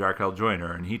anybody on Jarkel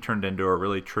Joyner, and he turned into a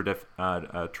really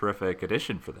terrific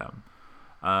addition for them.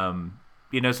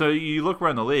 So you look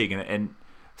around the league, and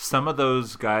some of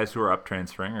those guys who are up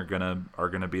transferring are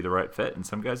gonna be the right fit, and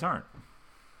some guys aren't.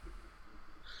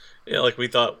 Yeah, like we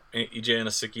thought EJ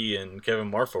Anasicki and Kevin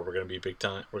Marfa were going to be big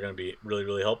time. Were going to be really,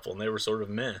 really helpful, and they were sort of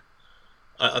meh.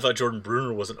 I thought Jordan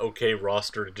Bruner was an okay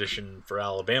roster addition for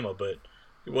Alabama, but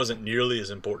he wasn't nearly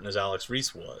as important as Alex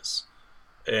Reese was.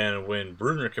 And when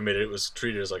Bruner committed, it was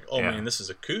treated as like, oh man, this is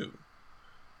a coup.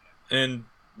 And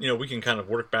we can kind of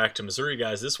work back to Missouri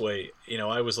guys this way.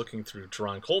 I was looking through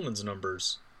Teron Coleman's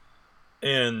numbers,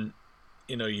 and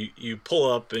you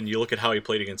pull up and you look at how he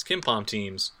played against KenPom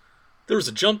teams. There was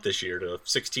a jump this year to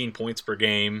 16 points per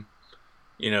game,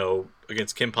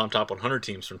 against KenPom top 100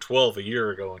 teams from 12 a year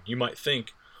ago. And you might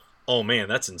think, oh man,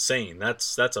 that's insane.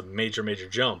 That's a major, major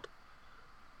jump.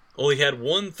 Well, he had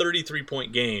one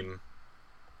 33-point game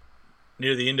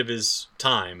near the end of his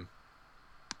time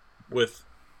with,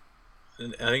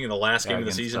 I think in the last game of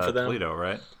the season for them. Toledo,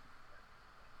 right?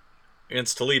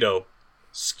 Against Toledo.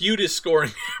 Skewed his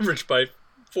scoring average by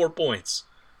 4 points.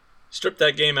 Strip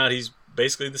that game out, he's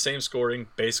basically the same scoring,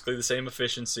 basically the same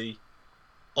efficiency.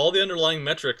 All the underlying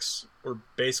metrics were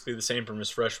basically the same from his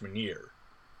freshman year.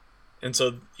 And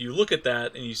so you look at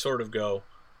that and you sort of go,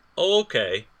 oh,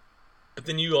 okay. But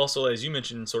then you also, as you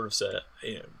mentioned, sort of said,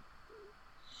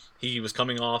 he was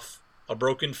coming off a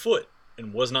broken foot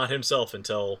and was not himself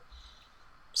until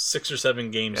 6 or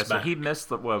 7 games back. So he missed,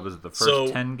 the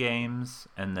first 10 games,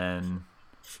 and then...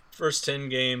 First 10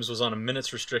 games, was on a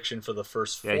minutes restriction for the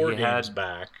first 4 games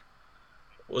back.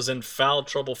 Was in foul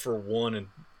trouble for 1, and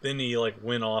then he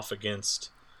went off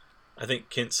against, I think,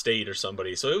 Kent State or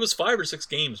somebody. So it was 5 or 6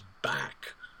 games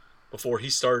back before he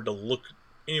started to look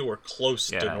anywhere close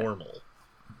to normal.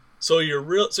 So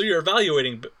you're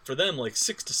evaluating for them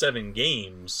 6 to 7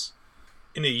 games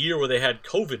in a year where they had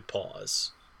COVID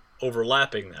pause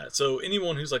overlapping that. So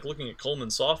anyone who's looking at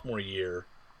Coleman's sophomore year,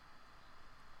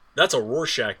 that's a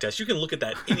Rorschach test. You can look at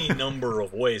that any number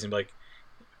of ways and be like,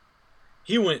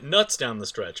 he went nuts down the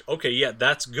stretch. Okay, yeah,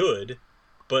 that's good,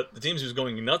 but the teams he was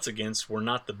going nuts against were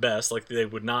not the best. They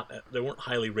weren't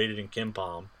highly rated in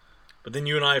KenPom. But then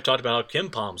you and I have talked about how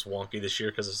KenPom's wonky this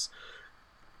year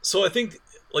so I think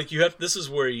this is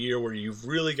where a year where you've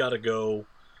really got to go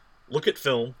look at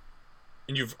film,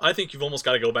 and I think you've almost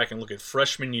got to go back and look at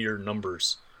freshman year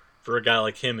numbers for a guy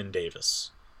like him and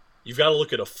Davis. You've got to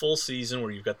look at a full season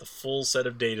where you've got the full set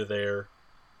of data there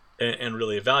and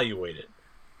really evaluate it.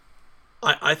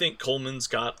 I think Coleman's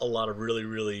got a lot of really,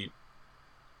 really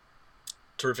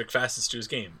terrific facets to his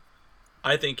game.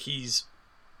 I think he's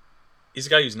a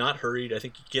guy who's not hurried. I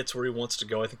think he gets where he wants to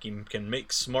go. I think he can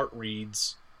make smart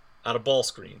reads out of ball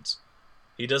screens.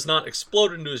 He does not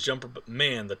explode into his jumper, but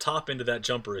man, the top end of that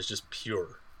jumper is just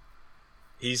pure.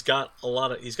 He's got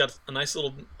a nice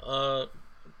little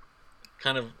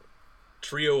kind of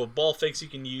trio of ball fakes he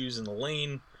can use in the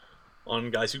lane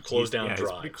on guys who close down drives.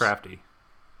 He's pretty crafty.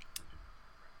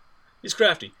 He's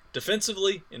crafty.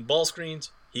 Defensively, in ball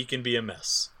screens, he can be a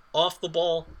mess. Off the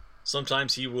ball,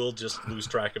 sometimes he will just lose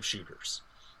track of shooters.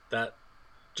 That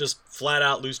just flat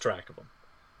out lose track of them.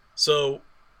 So,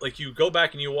 you go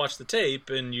back and you watch the tape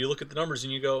and you look at the numbers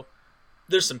and you go,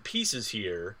 there's some pieces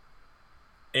here.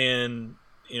 And,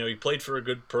 he played for a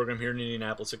good program here in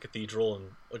Indianapolis at Cathedral and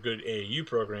a good AAU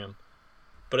program.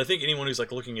 But I think anyone who's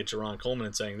looking at Teron Coleman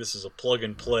and saying this is a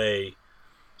plug-and-play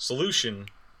solution,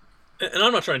 and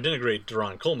I'm not trying to denigrate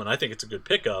Teron Coleman. I think it's a good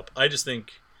pickup. I just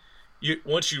think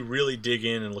once you really dig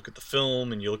in and look at the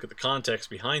film and you look at the context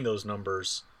behind those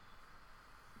numbers,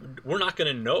 we're not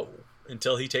going to know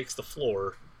until he takes the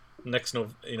floor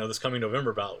this coming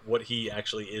November about what he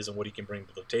actually is and what he can bring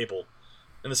to the table.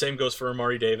 And the same goes for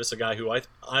Amari Davis, a guy who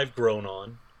I've grown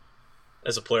on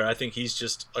as a player. I think he's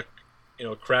just a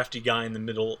crafty guy in the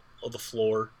middle of the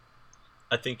floor.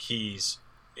 I think he's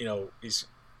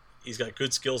got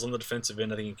good skills on the defensive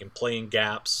end. I think he can play in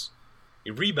gaps.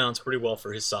 He rebounds pretty well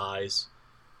for his size.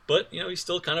 But, he's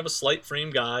still kind of a slight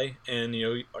frame guy. And,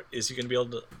 is he going to be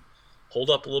able to hold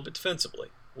up a little bit defensively?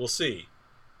 We'll see.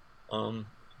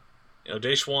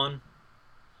 Deshaun,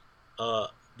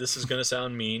 this is going to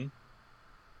sound mean.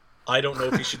 I don't know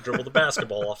if he should dribble the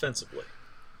basketball offensively.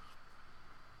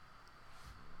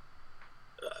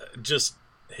 Just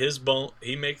his bone,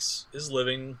 he makes his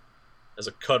living as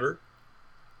a cutter,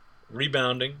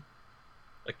 rebounding,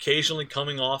 occasionally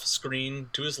coming off screen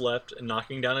to his left and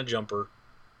knocking down a jumper,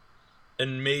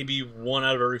 and maybe 1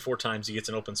 out of every 4 times he gets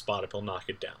an open spot if he'll knock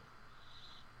it down.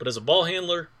 But as a ball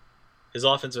handler, his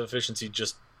offensive efficiency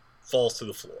just falls to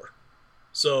the floor.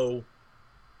 So,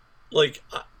 like,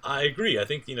 I agree. I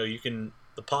think, you can,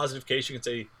 the positive case, you can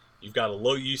say you've got a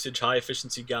low usage, high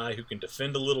efficiency guy who can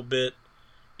defend a little bit.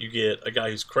 You get a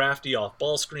guy who's crafty off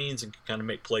ball screens and can kind of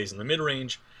make plays in the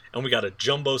mid-range. And we got a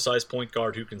jumbo-sized point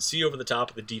guard who can see over the top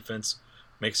of the defense,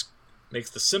 makes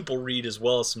the simple read as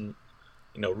well as some,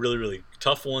 really, really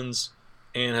tough ones,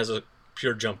 and has a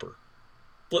pure jumper.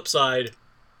 Flip side,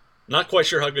 not quite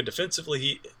sure how good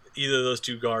defensively either of those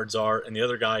 2 guards are, and the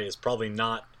other guy is probably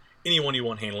not anyone you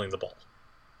want handling the ball.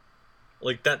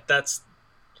 Like, that's...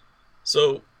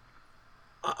 So,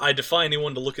 I defy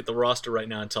anyone to look at the roster right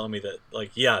now and tell me that,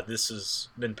 like, yeah, this has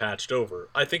been patched over.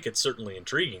 I think it's certainly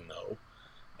intriguing, though,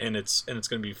 and it's going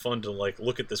to be fun to, like,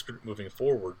 look at this group moving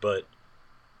forward, but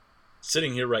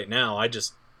sitting here right now, I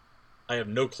have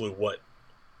no clue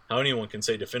how anyone can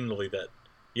say definitively that,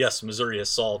 yes, Missouri has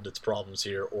solved its problems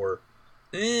here, or,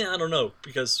 I don't know,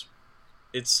 because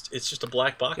it's just a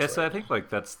black box. Yeah, so I think,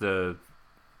 like, that's the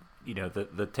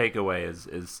takeaway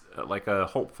is like a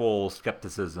hopeful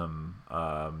skepticism.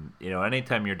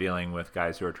 Anytime you're dealing with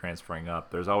guys who are transferring up,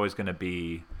 there's always going to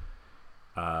be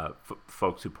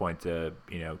folks who point to,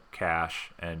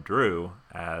 Cash and Drew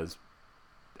as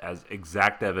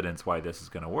exact evidence why this is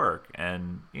going to work,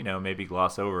 and maybe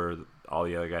gloss over all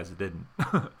the other guys that didn't.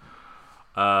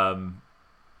 And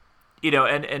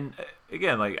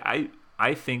again, like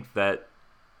I think that,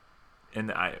 and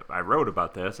I wrote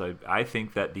about this, I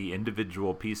think that the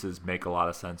individual pieces make a lot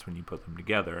of sense when you put them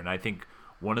together. And I think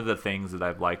one of the things that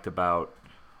I've liked about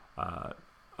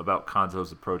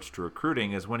Cuonzo's approach to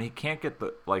recruiting is when he can't get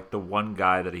the one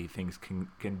guy that he thinks can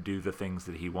do the things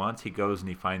that he wants, he goes and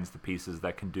he finds the pieces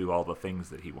that can do all the things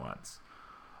that he wants.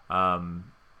 So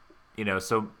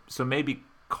maybe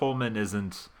Coleman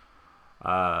isn't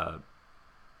quite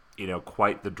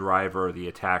the driver, the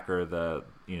attacker, the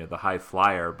high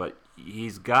flyer, but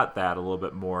he's got that a little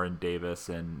bit more in Davis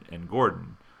and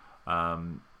Gordon.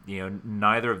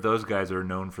 Neither of those guys are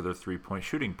known for their 3-point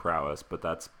shooting prowess, but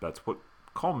that's what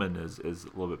Coleman is a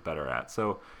little bit better at.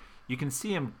 So you can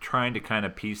see him trying to kind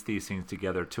of piece these things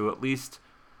together to at least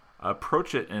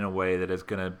approach it in a way that is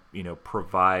going to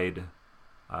provide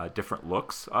different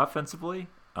looks offensively,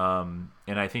 and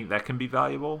I think that can be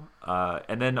valuable.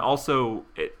 And then also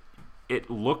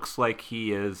it looks like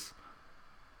he is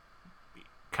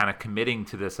kind of committing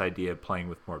to this idea of playing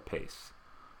with more pace,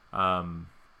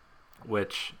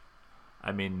 which,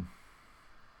 I mean,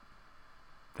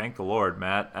 thank the Lord,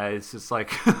 Matt. It's just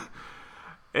like,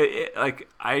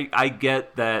 I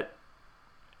get that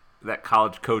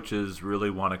college coaches really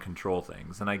want to control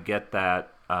things, and I get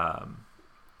that. I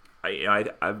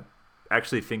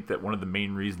actually think that one of the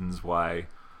main reasons why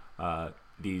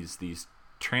these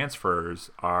transfers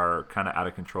are kind of out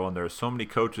of control, and there are so many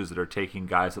coaches that are taking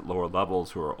guys at lower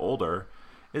levels who are older,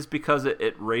 is because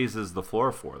it raises the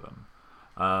floor for them.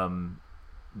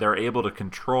 They're able to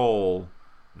control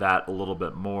that a little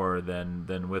bit more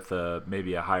than with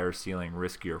maybe a higher ceiling,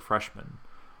 riskier freshman.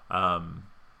 And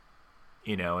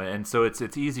so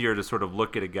it's easier to sort of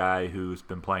look at a guy who's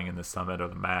been playing in the Summit or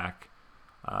the MAC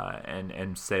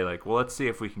and say, like, well, let's see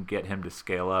if we can get him to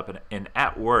scale up, and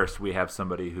at worst we have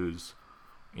somebody who's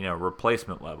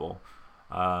replacement level,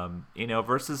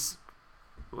 versus,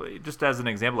 just as an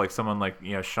example, like someone like,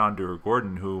 Sean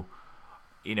Dewar-Gordon, who,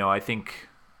 I think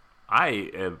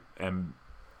I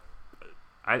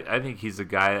think he's a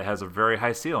guy that has a very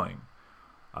high ceiling,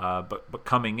 but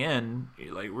coming in,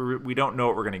 like, we don't know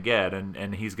what we're going to get,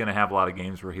 and he's going to have a lot of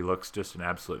games where he looks just an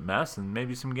absolute mess, and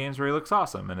maybe some games where he looks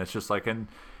awesome, and it's just like, and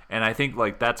I think,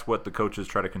 like, that's what the coaches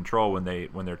try to control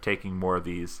when they're taking more of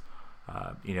these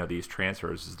these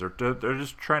transfers, is they're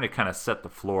just trying to kind of set the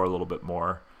floor a little bit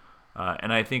more,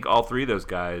 and I think all 3 of those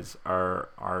guys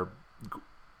are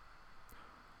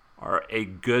a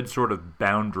good sort of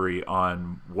boundary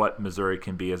on what Missouri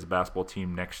can be as a basketball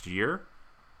team next year,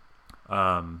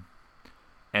 and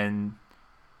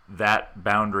that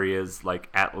boundary is, like,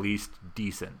 at least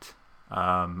decent.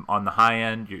 On the high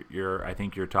end, I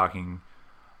think you're talking,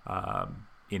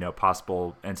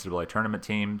 possible NCAA tournament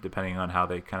team, depending on how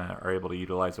they kind of are able to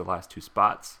utilize their last 2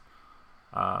 spots.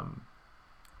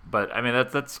 But I mean,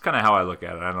 that's kind of how I look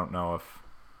at it. I don't know if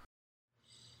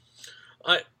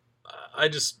I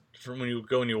just, from when you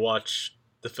go and you watch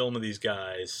the film of these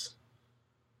guys,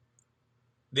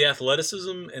 the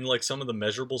athleticism and, like, some of the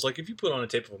measurables, like, if you put on a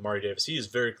tape of Amari Davis, he is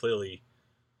very clearly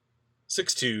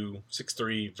 6'2",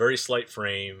 6'3", very slight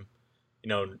frame,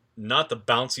 not the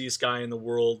bounciest guy in the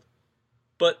world,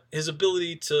 but his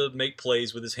ability to make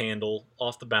plays with his handle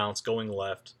off the bounce going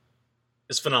left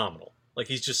is phenomenal. Like,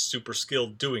 he's just super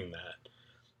skilled doing that.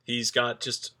 He's got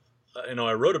just,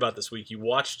 I wrote about this week, you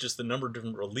watch just the number of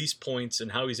different release points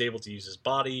and how he's able to use his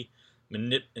body,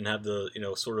 and have the,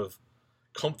 sort of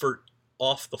comfort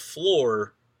off the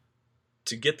floor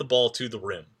to get the ball to the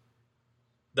rim.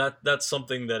 That's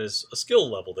something that is a skill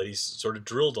level that he's sort of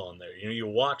drilled on there. You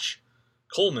watch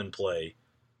Coleman play,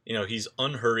 he's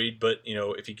unhurried, but,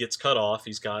 if he gets cut off,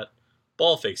 he's got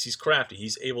ball fakes. He's crafty.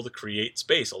 He's able to create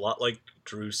space, a lot like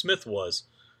Drew Smith was.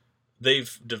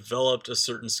 They've developed a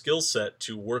certain skill set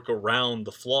to work around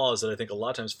the flaws that I think a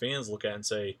lot of times fans look at and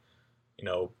say,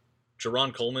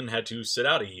 Jerron Coleman had to sit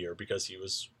out a year because he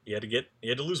had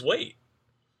to lose weight.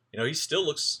 He still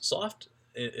looks soft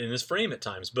in his frame at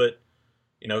times, but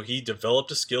he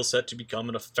developed a skill set to become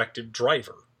an effective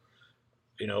driver.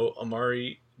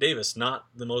 Amari Davis, not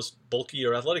the most bulky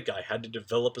or athletic guy, had to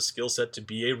develop a skill set to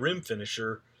be a rim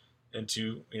finisher and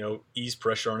to, ease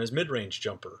pressure on his mid-range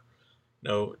jumper.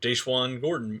 Deshaun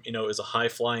Gordon, is a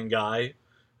high-flying guy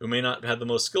who may not have the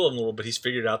most skill in the world, but he's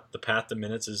figured out the path to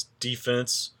minutes is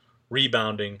defense,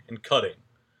 rebounding, and cutting.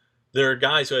 There are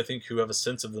guys who I think who have a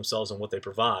sense of themselves and what they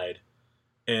provide,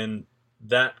 and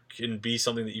that can be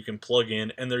something that you can plug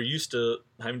in, and they're used to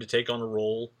having to take on a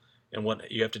role and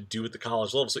what you have to do at the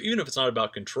college level. So even if it's not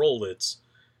about control,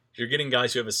 you're getting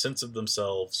guys who have a sense of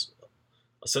themselves,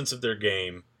 a sense of their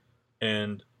game,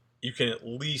 and you can at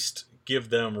least give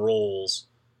them roles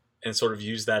and sort of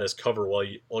use that as cover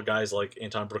while guys like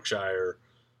Anton Brookshire,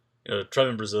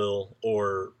 Trevin Brazil,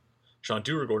 or Sean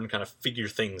Dewar-Gordon kind of figure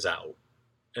things out.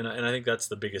 And I think that's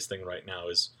the biggest thing right now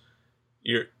is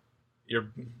you're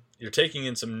taking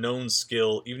in some known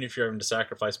skill, even if you're having to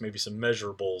sacrifice maybe some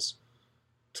measurables,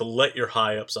 to let your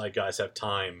high upside guys have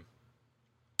time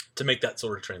to make that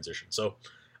sort of transition. So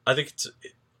I think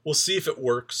we'll see if it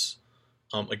works.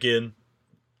 Again,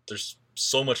 there's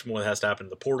so much more that has to happen in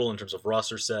the portal in terms of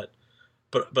roster set,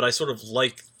 but I sort of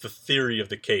like the theory of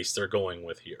the case they're going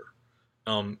with here.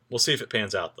 We'll see if it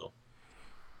pans out, though.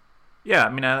 Yeah, I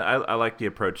mean, I like the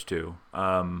approach too.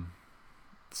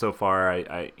 So far,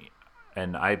 I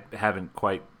haven't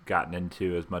quite gotten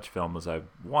into as much film as I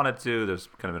wanted to. There's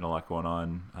kind of been a lot going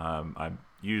on. I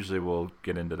usually will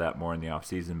get into that more in the off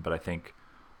season, but I think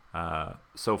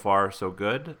so far so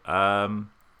good.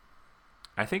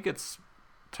 I think it's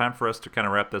time for us to kind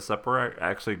of wrap this up. We're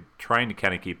actually trying to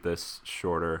kind of keep this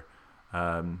shorter.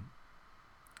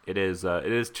 It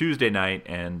is Tuesday night,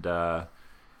 and the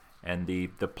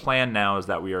plan now is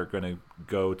that we are going to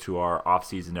go to our off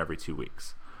season every 2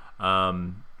 weeks.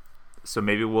 So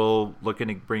maybe we'll look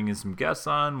into bringing some guests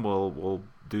on. We'll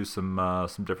do some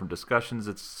different discussions.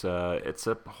 It's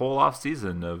a whole off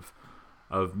season of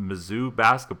Mizzou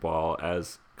basketball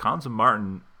as Cuonzo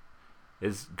Martin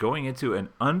is going into an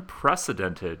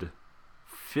unprecedented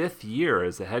 5th year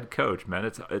as a head coach. Man,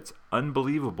 it's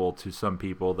unbelievable to some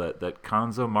people that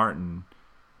Cuonzo Martin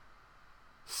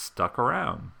stuck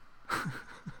around.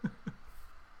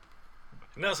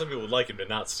 Now some people would like him to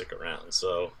not stick around,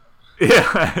 so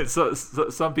yeah. So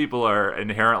some people are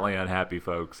inherently unhappy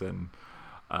folks, and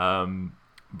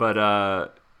but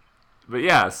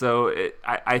yeah. So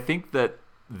I think that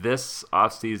this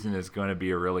offseason is going to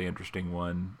be a really interesting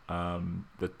one.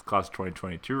 The class of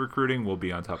 2022 recruiting will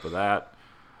be on top of that.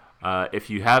 If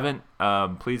you haven't,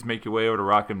 please make your way over to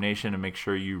Rock'em Nation and make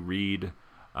sure you read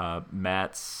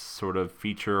Matt's sort of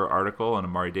feature article on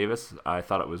Amari Davis. I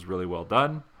thought it was really well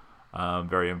done,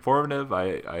 very informative.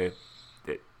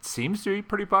 It seems to be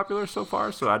pretty popular so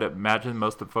far, so I'd imagine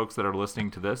most of the folks that are listening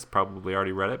to this probably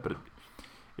already read it, but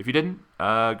if you didn't,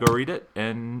 go read it,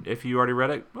 and if you already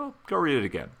read it, well, go read it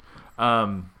again.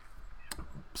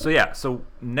 So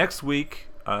next week,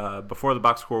 before the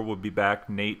box score, we'll be back.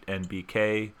 Nate and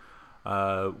BK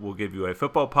will give you a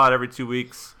football pod every 2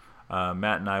 weeks.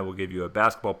 Matt and I will give you a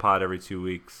basketball pod every 2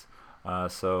 weeks.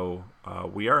 So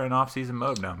we are in off-season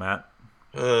mode now, Matt.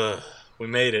 We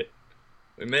made it.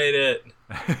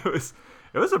 It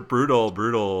was a brutal,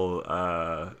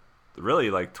 really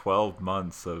like 12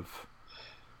 months of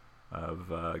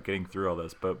getting through all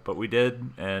this, but we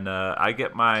did, and I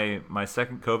get my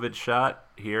second COVID shot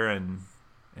here in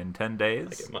 10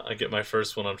 days. I get my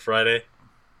first one on Friday.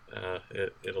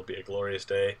 It'll be a glorious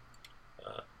day.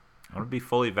 I'm gonna be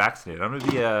fully vaccinated. I'm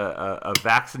gonna be a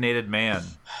vaccinated man.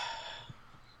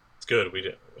 It's good.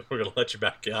 We're gonna let you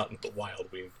back out in the wild.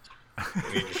 We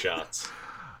need your shots.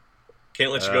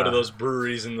 Can't let you go to those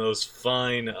breweries and those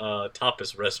fine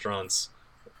tapas restaurants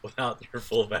without your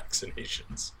full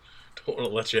vaccinations. Don't want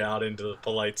to let you out into the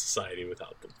polite society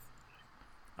without them.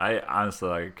 I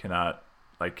honestly cannot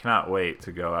wait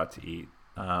to go out to eat.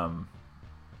 I'm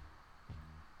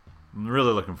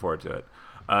really looking forward to it.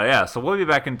 So we'll be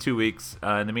back in 2 weeks.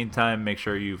 In the meantime, make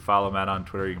sure you follow Matt on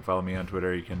Twitter. You can follow me on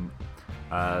Twitter. You can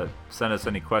send us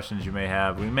any questions you may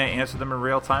have. We may answer them in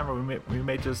real time, or we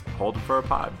may just hold them for a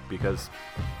pod because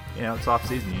it's off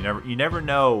season. You never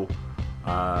know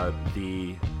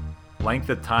the length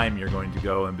of time you're going to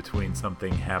go in between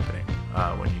something happening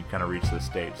when you kind of reach this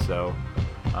stage. So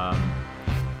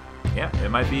it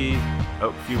might be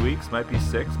a few weeks, might be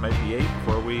 6, might be 8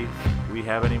 before we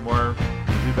have any more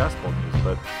Mizzou basketball news,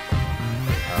 but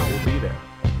we'll be there.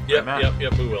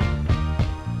 Yep, we will.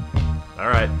 All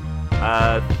right.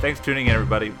 Thanks for tuning in,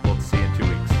 everybody. We'll see you